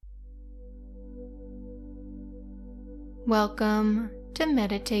Welcome to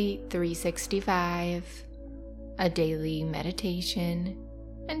Meditate 365, a daily meditation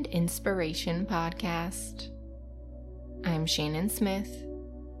and inspiration podcast. I'm Shannon Smith.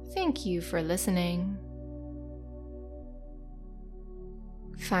 Thank you for listening.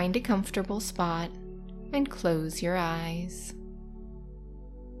 Find a comfortable spot and close your eyes.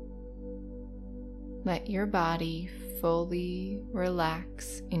 Let your body fully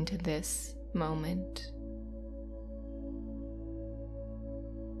relax into this moment.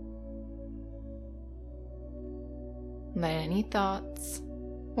 Let any thoughts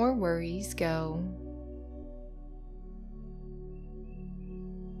or worries go.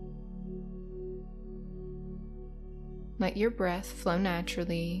 Let your breath flow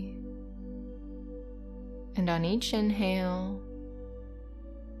naturally, and on each inhale,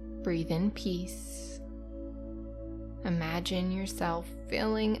 breathe in peace. Imagine yourself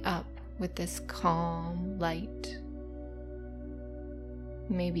filling up with this calm light,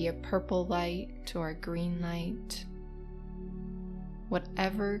 maybe a purple light or a green light.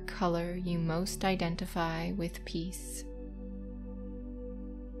 Whatever color you most identify with peace.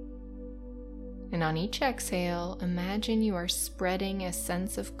 And on each exhale, imagine you are spreading a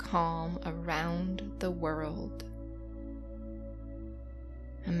sense of calm around the world.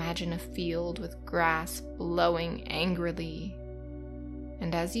 Imagine a field with grass blowing angrily,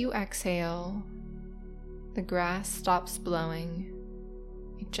 and as you exhale, the grass stops blowing.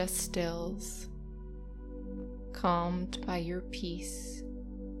 It just stills, calmed by your peace.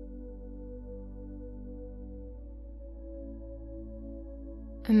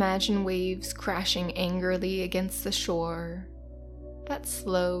 Imagine waves crashing angrily against the shore that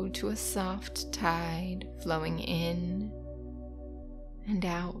slow to a soft tide flowing in and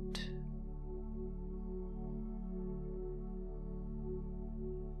out.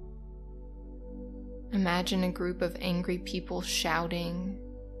 Imagine a group of angry people shouting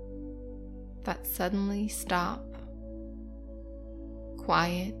that suddenly stop,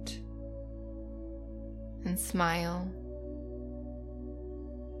 quiet, and smile.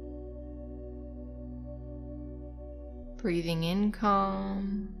 Breathing in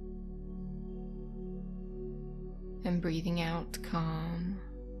calm and breathing out calm,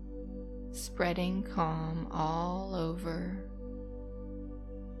 spreading calm all over.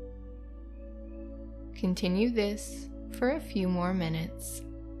 Continue this for a few more minutes.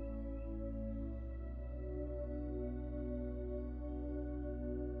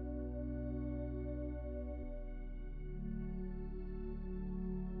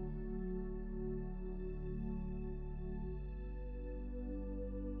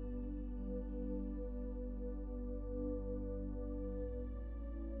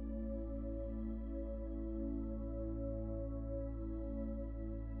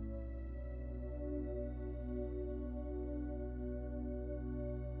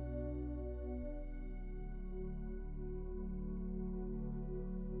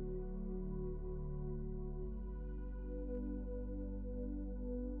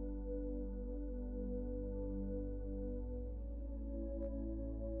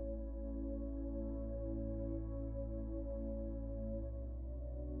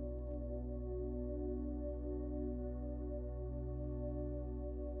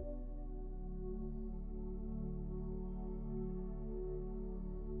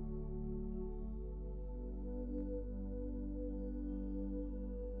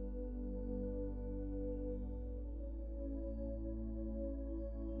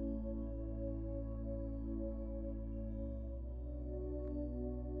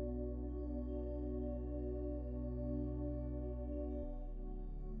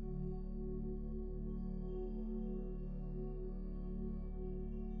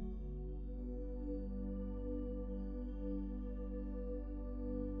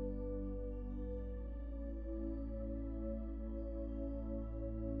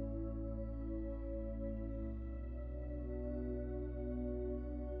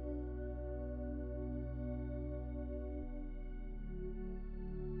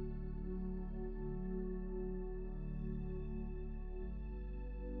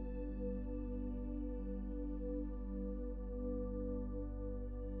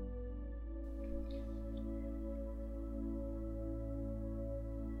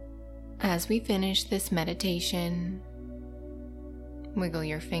 As we finish this meditation, wiggle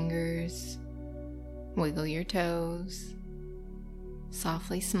your fingers, wiggle your toes,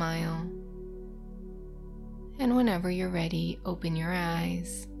 softly smile, and whenever you're ready, open your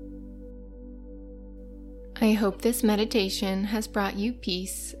eyes. I hope this meditation has brought you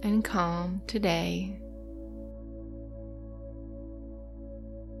peace and calm today.